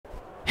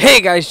Hey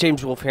guys,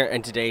 James Wolf here,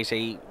 and today's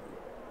the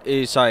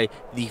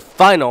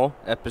final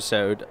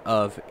episode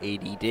of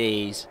 80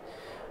 Days.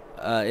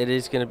 It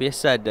is going to be a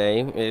sad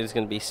day. It is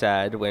going to be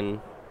sad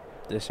when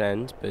this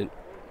ends, but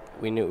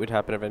we knew it would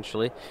happen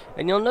eventually.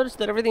 And you'll notice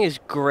that everything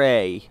is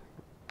gray.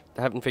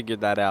 I haven't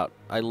figured that out.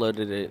 I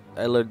loaded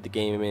the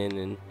game in,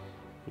 and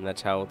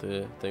that's how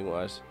the thing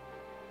was.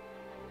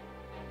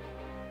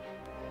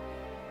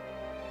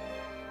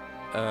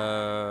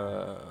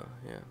 Yeah.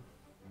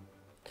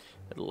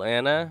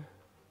 Atlanta,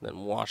 then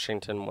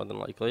Washington, more than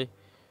likely.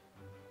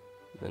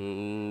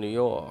 Then New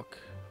York.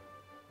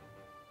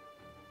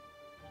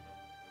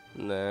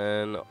 And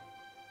then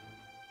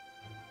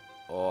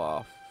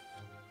off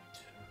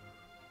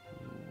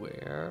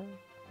where?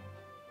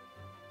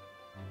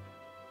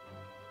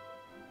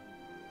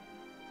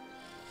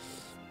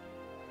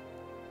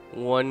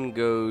 One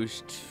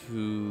goes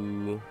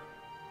to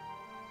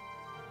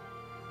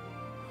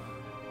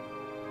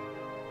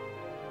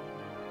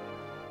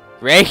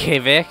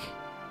Reykjavik.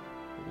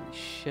 Holy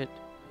shit.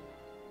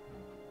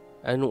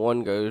 And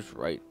one goes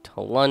right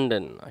to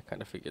London. I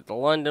kind of figured the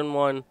London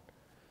one.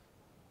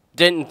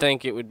 Didn't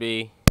think it would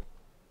be.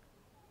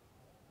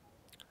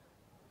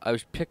 I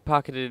was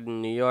pickpocketed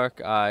in New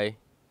York.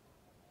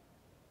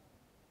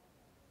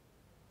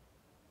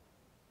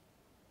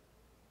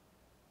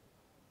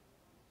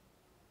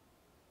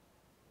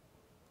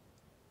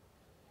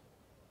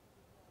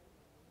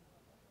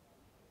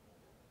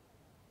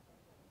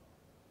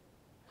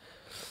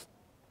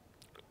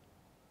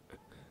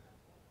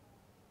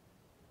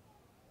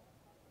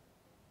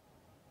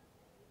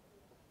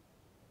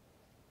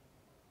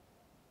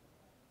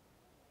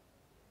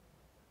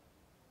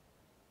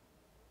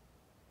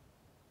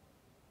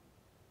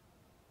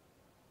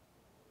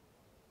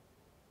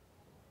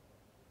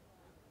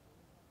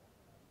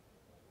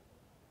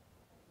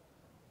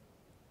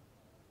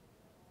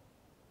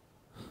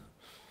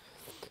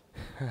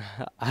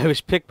 I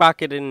was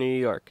pickpocketed in New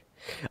York.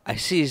 I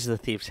seized the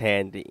thief's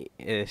hand,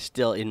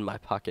 still in my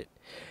pocket.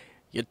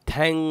 "You're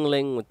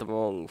tangling with the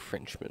wrong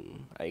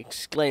Frenchman," I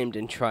exclaimed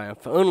in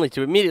triumph, only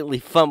to immediately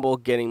fumble,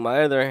 getting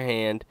my other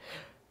hand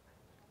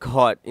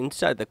caught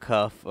inside the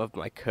cuff of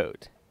my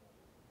coat.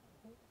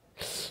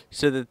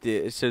 So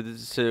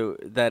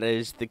that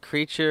as the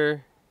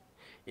creature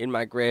in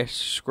my grasp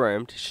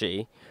squirmed,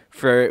 she,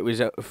 for it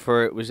was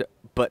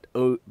but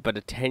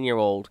a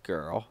 10-year-old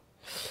girl,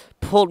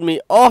 pulled me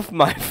off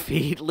my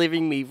feet,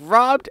 leaving me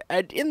robbed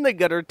and in the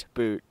gutter to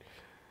boot.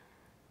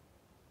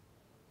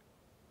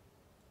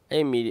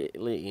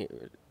 Immediately,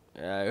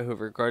 who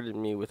regarded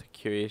me with a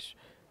curious.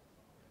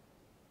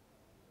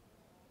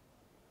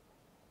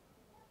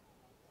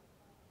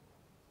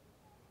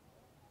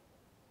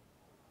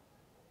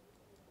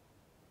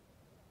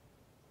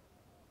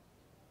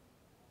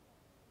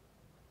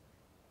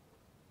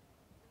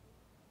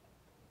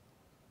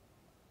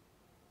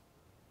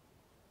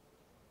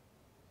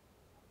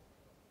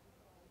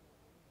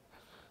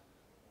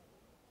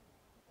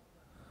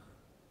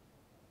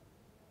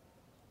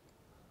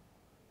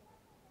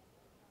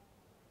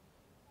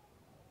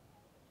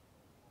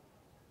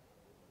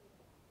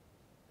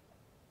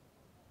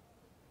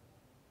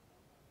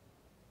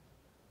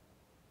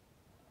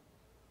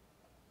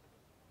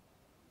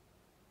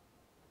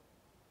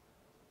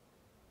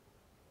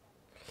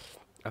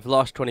 I've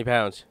lost 20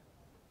 pounds.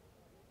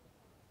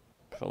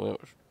 If only it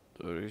was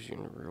 30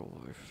 in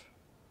real life.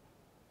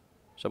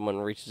 Someone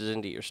reaches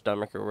into your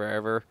stomach or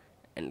wherever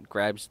and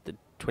grabs the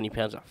 20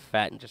 pounds of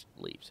fat and just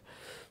leaves.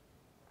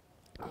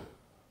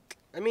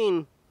 I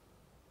mean,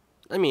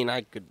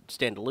 I could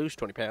stand to lose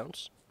 20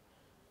 pounds,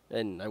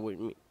 and I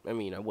wouldn't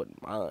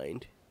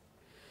mind.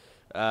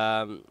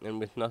 And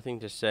with nothing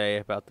to say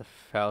about the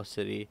foul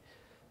city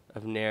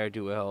of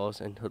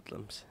ne'er-do-wells and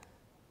hoodlums.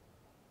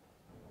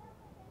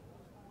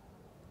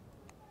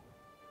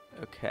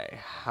 Okay,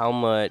 how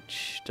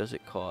much does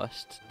it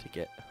cost to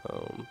get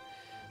home?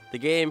 The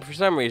game, for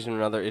some reason or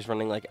another, is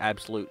running like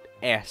absolute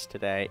ass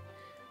today.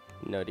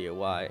 No idea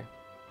why.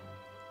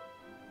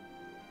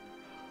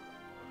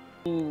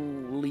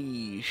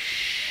 Holy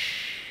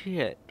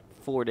shit.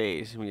 4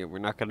 days. We're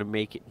not going to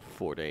make it in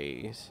 4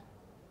 days.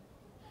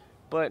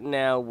 But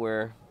now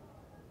we're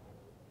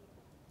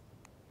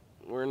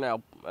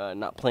now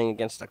not playing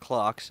against the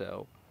clock,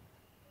 so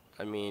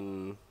I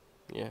mean,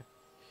 yeah.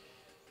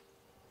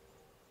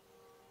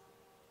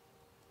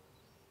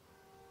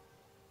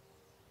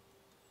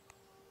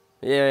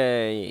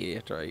 Yeah,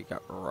 that's right, you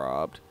got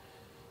robbed.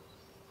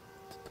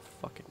 The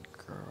fucking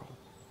girl.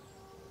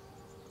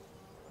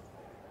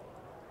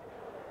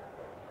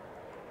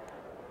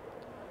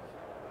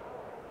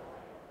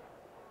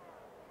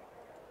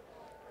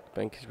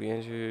 Bank has been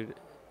injured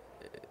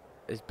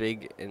as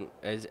big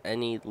as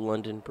any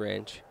London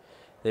branch.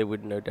 They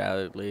would no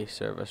doubtly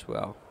serve us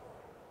well.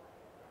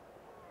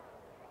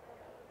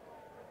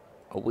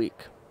 A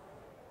week.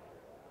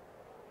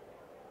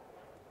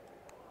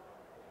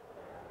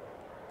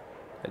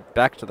 Head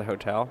back to the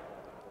hotel.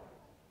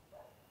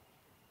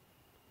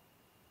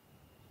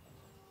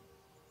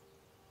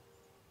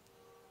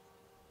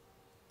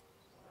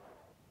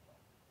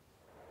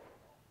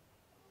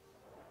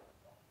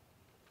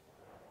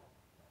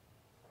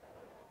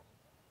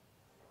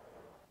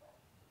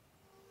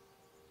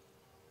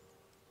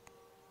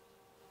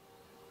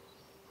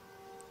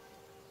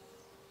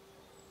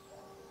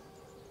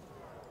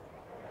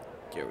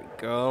 Here we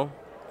go.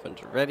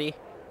 Funds are ready.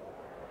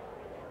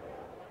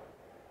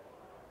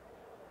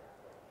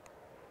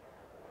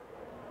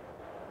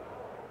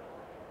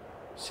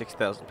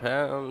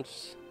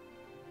 £6,000.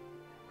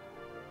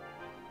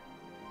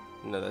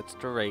 No, that's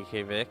to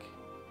Reykjavik.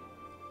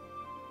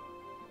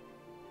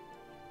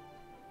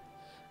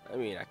 I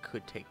mean, I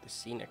could take the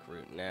scenic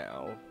route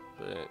now,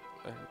 but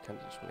I kind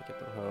of just want to get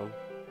them home.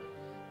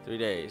 3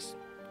 days.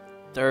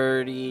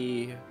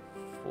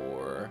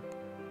 34.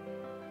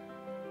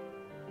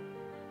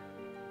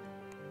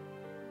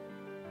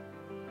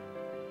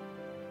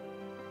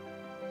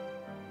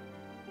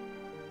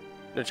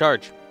 No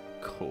charge.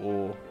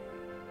 Cool.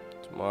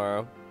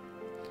 Tomorrow.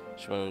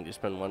 Just wanting to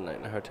spend 1 night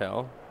in a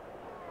hotel.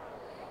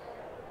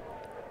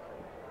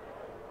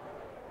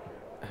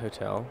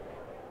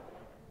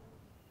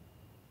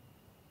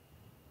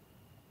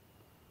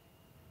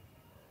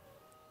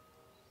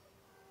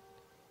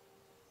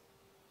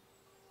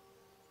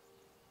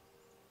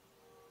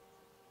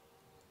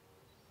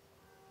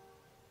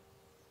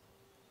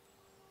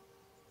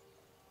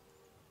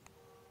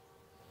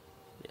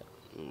 Yeah,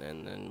 and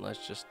then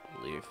let's just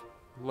leave.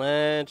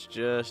 Let's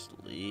just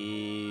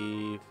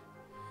leave.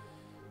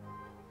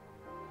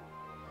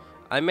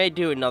 I may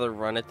do another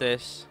run at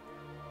this,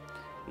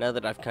 now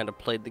that I've kind of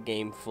played the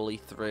game fully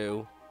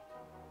through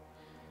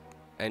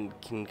and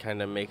can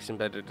kind of make some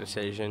better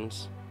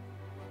decisions.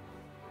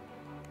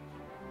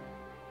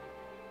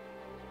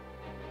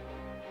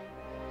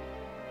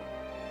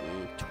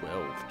 Mm,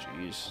 12,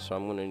 jeez. So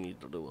I'm going to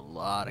need to do a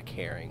lot of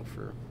caring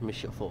for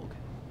Mishafolk.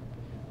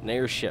 An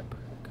airship.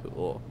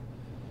 Cool.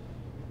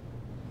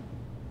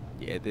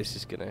 Yeah, this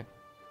is going to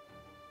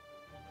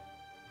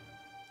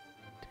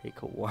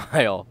take a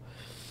while.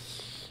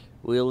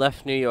 We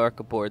left New York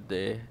aboard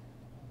the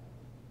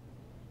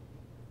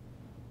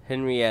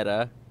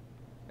Henrietta,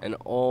 an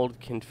old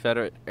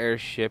Confederate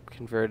airship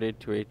converted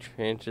to a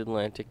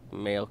transatlantic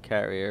mail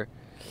carrier.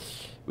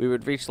 We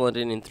would reach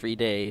London in 3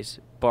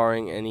 days,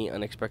 barring any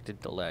unexpected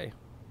delay.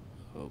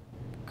 Oh,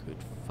 good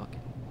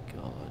fucking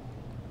God.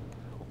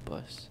 Help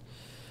us.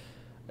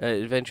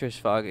 Adventurous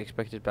Fog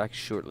expected back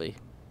shortly.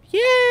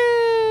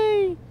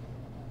 Yay!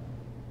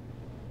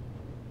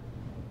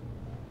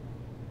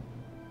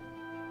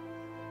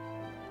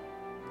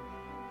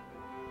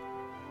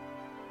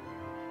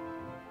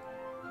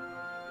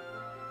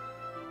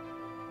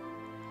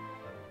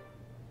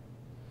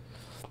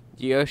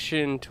 The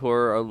ocean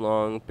tore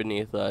along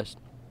beneath us.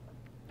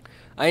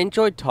 I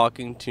enjoyed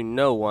talking to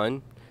no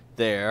one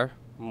there.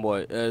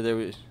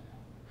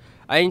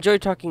 I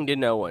enjoyed talking to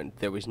no one.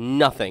 There was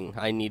nothing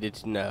I needed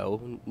to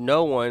know.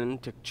 No one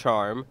to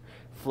charm,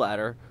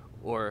 flatter,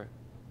 or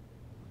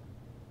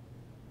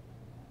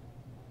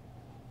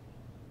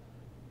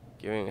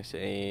giving us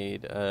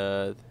aid.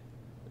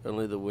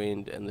 Only the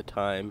wind and the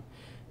time,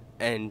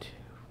 and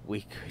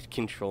we could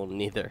control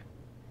neither.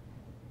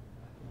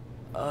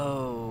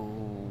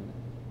 Oh,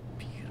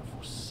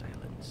 beautiful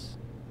silence.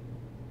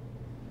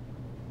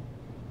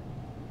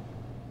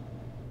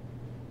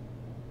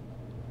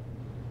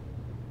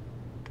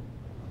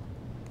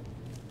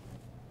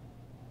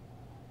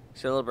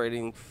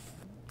 Celebrating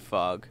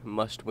Fog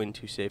must win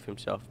to save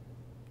himself,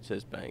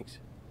 says Banks.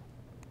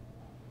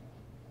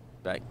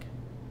 Bank.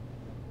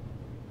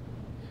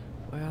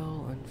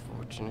 Well,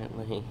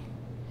 unfortunately,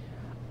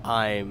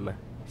 I'm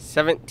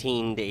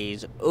 17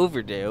 days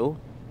overdue.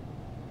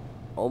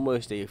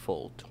 Almost a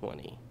full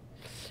 20.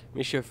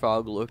 Mr.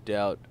 Fogg looked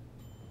out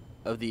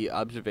of the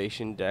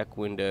observation deck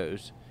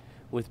windows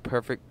with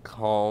perfect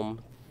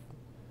calm,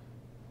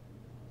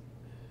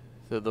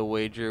 though the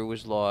wager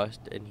was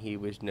lost and he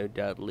was no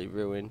doubtly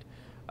ruined.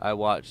 I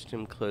watched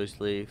him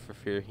closely for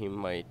fear he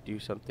might do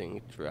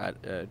something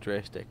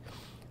drastic.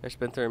 I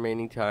spent the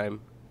remaining time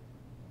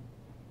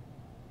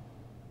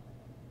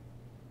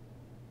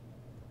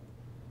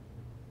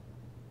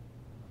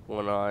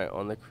one eye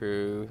on the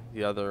crew,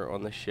 the other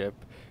on the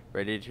ship,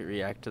 ready to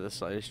react to the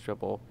slightest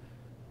trouble,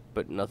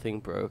 but nothing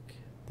broke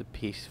the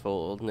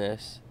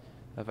peacefulness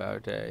of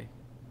our day.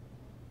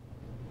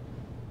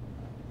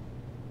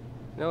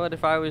 You know what,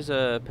 if I was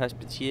a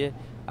Pespartier,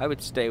 I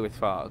would stay with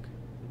Fogg,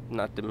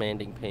 not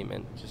demanding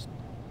payment, just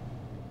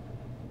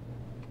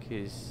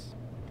because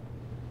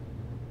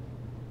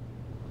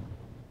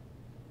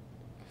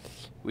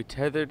we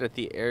tethered at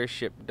the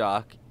airship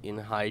dock in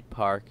Hyde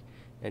Park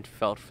and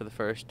felt for the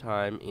first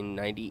time in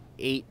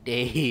 98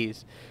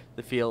 days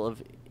the feel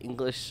of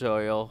English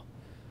soil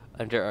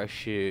under our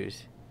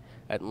shoes.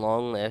 At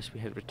long last we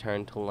had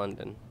returned to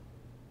London.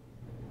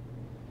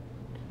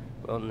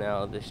 Well,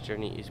 now this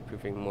journey is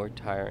proving more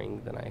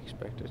tiring than I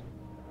expected.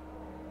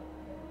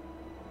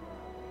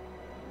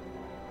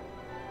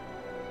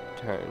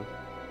 Turn.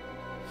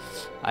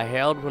 I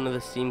hailed one of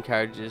the steam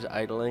carriages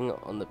idling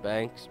on the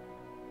banks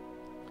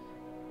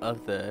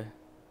of the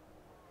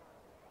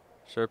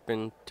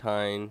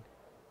Serpentine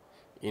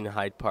in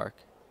Hyde Park.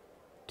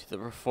 To the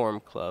Reform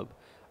Club,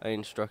 I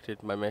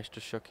instructed. My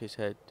master shook his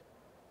head.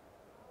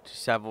 To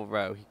Savile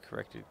Row, he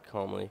corrected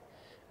calmly,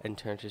 and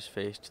turned his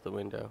face to the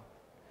window.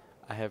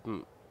 I have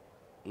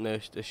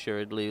most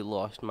assuredly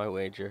lost my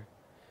wager.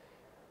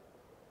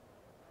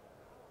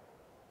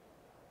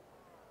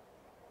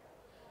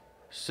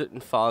 Soot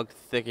and fog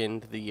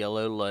thickened the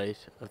yellow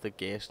light of the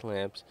gas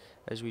lamps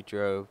as we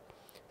drove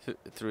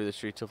through the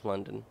streets of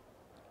London.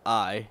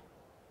 I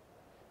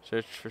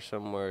searched for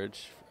some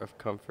words of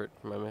comfort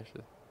for my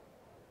message.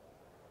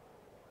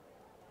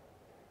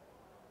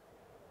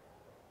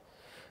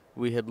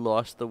 We had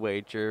lost the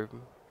wager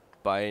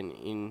by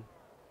an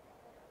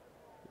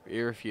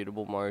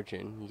irrefutable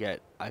margin,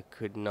 yet I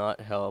could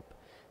not help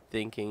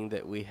thinking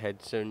that we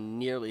had so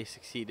nearly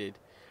succeeded.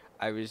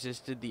 I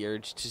resisted the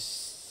urge to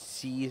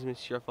seize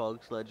Monsieur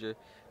Fogg's ledger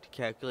to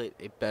calculate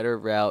a better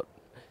route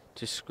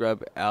to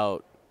scrub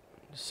out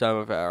some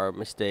of our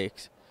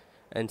mistakes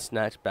and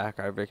snatch back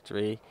our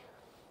victory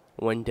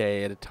one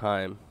day at a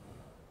time.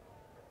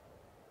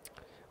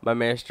 My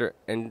master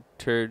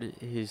entered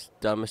his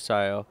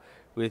domicile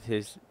with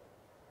his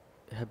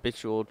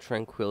habitual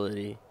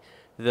tranquility,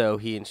 though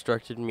he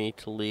instructed me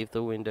to leave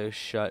the windows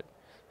shut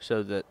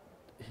so that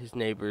his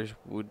neighbors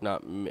would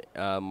not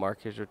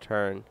mark his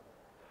return.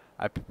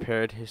 I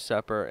prepared his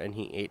supper, and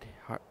he ate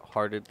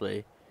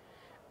heartily,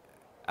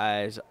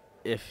 as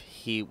if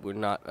he were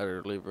not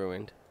utterly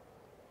ruined.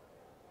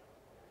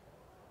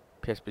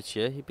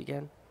 "Monsieur," he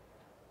began.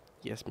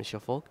 "Yes, Monsieur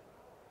Fogg."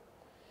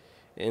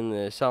 In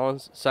the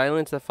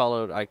silence that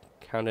followed, I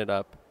counted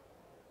up.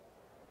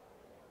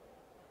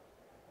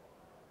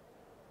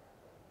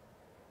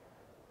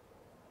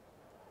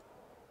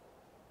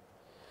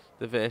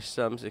 The vast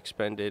sums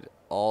expended,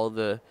 all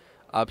the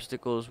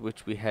obstacles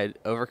which we had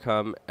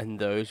overcome, and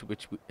those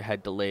which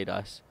had delayed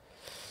us.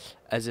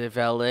 As a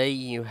valet,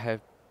 you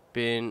have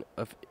been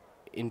of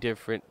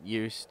indifferent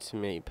use to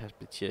me,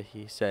 Monsieur,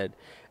 he said,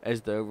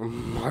 as though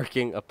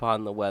remarking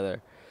upon the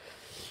weather.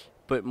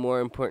 But more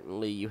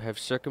importantly, you have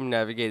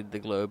circumnavigated the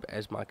globe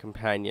as my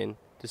companion,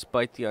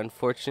 despite the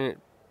unfortunate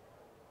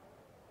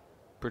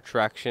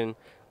protraction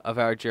of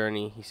our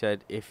journey, he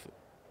said, if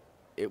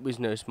it was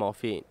no small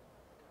feat.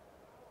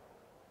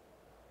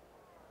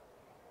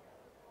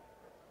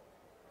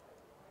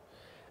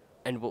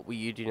 "And what will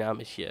you do now,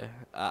 monsieur?"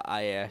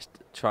 I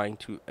asked, trying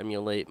to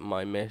emulate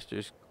my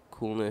master's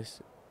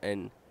coolness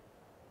and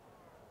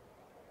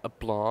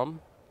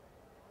aplomb.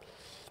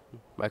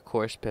 "My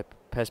course,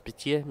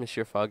 Monsieur,"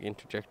 Monsieur Fogg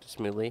interjected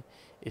smoothly,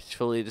 "is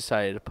fully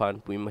decided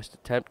upon. We must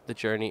attempt the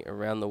journey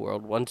around the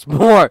world once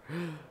more."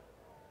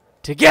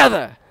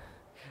 "Together!"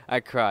 I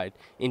cried.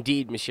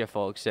 "Indeed," Monsieur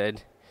Fogg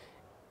said,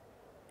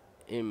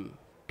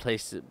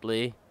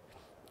 implacably,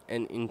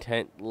 an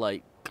intent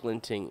light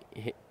glinting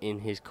in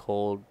his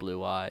cold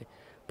blue eye.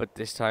 "But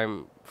this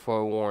time,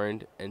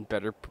 forewarned and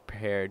better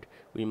prepared,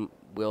 we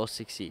will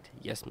succeed.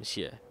 Yes,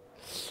 monsieur."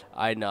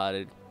 I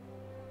nodded,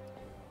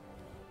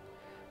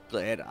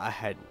 glad I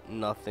had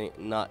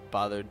not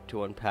bothered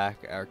to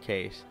unpack our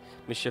case.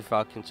 Monsieur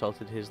Fogg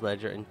consulted his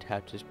ledger and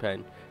tapped his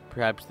pen.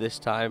 "Perhaps this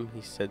time,"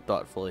 he said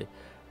thoughtfully,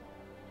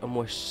 "a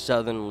more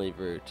southerly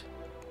route."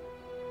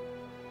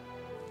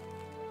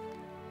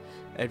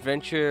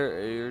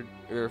 Adventurer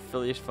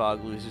Phileas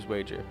Fogg loses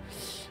wager.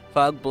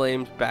 Fogg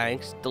blames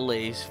banks,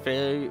 delays,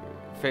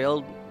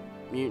 failed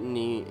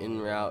mutiny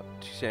en route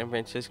to San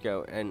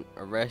Francisco, and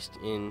arrest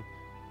in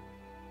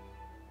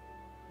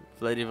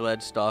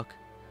Vladivostok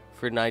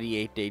for a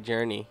 98-day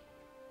journey.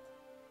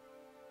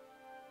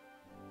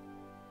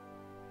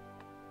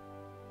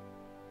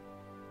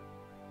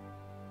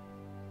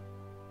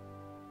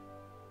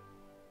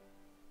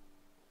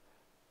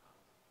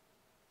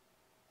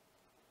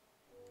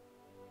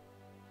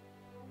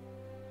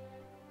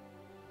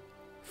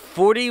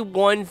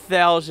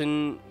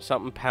 $41,000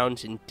 something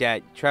pounds in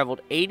debt.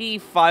 Traveled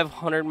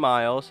 8,500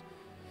 miles.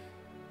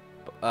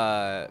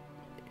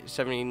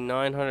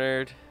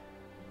 7,900.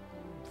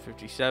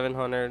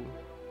 5,700.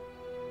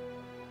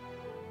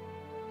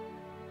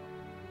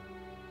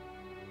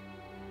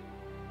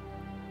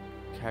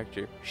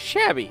 Character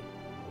shabby.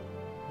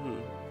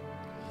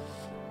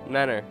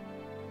 Manner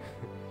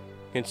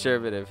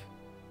conservative.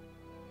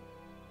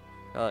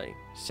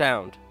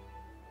 Sound.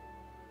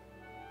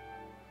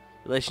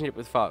 Relationship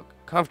with Fogg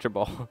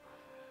comfortable.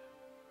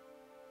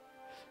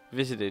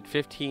 Visited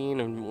 15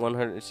 of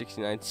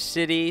 169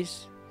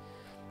 cities.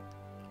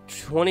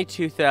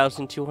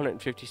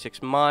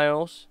 22,256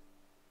 miles.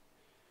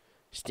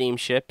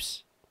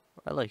 Steamships.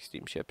 I like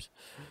steamships.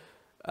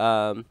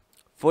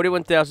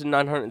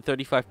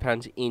 41,935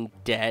 pounds in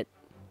debt.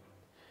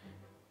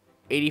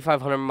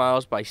 8,500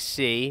 miles by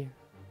sea.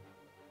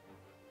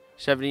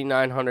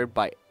 7,900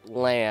 by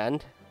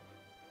land.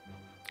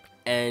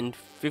 And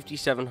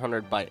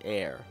 5,700 by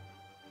air.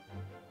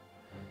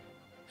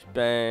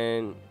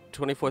 Spend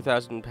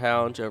 24,000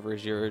 pounds over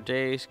 0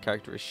 days.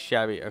 Character is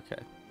shabby. Okay.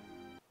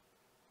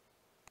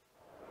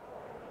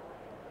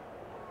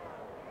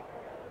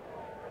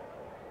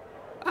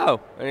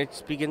 Oh, and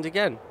it begins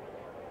again.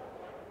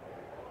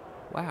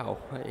 Wow,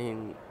 I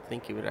didn't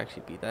think it would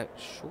actually be that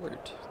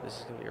short. This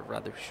is gonna be a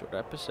rather short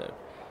episode.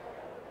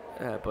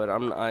 But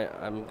I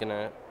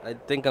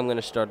think I'm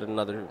gonna start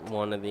another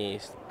one of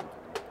these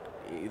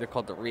either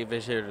called the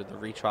revisit or the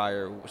retry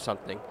or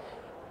something.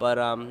 But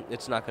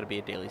it's not going to be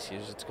a daily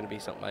series. It's going to be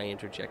something I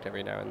interject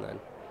every now and then.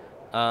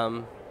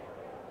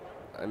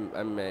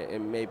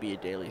 It may be a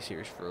daily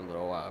series for a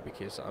little while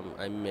because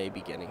I may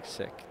be getting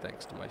sick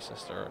thanks to my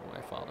sister and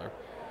my father.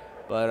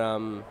 But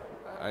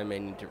I may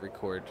need to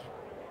record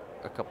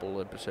a couple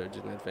episodes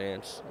in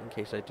advance in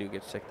case I do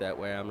get sick. That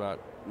way I'm not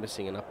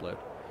missing an upload.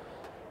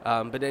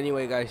 But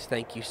anyway, guys,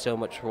 thank you so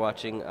much for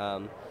watching.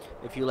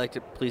 If you liked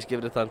it, please give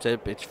it a thumbs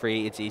up. It's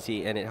free, it's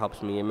easy, and it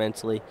helps me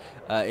immensely.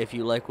 If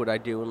you like what I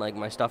do and like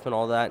my stuff and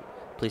all that,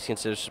 please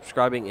consider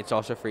subscribing. It's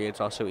also free, it's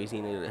also easy,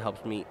 and it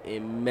helps me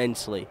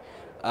immensely.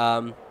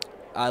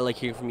 I like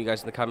hearing from you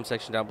guys in the comment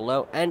section down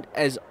below. And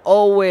as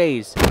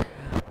always,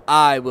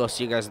 I will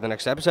see you guys in the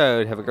next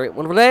episode. Have a great,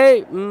 wonderful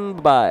day.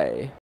 Bye.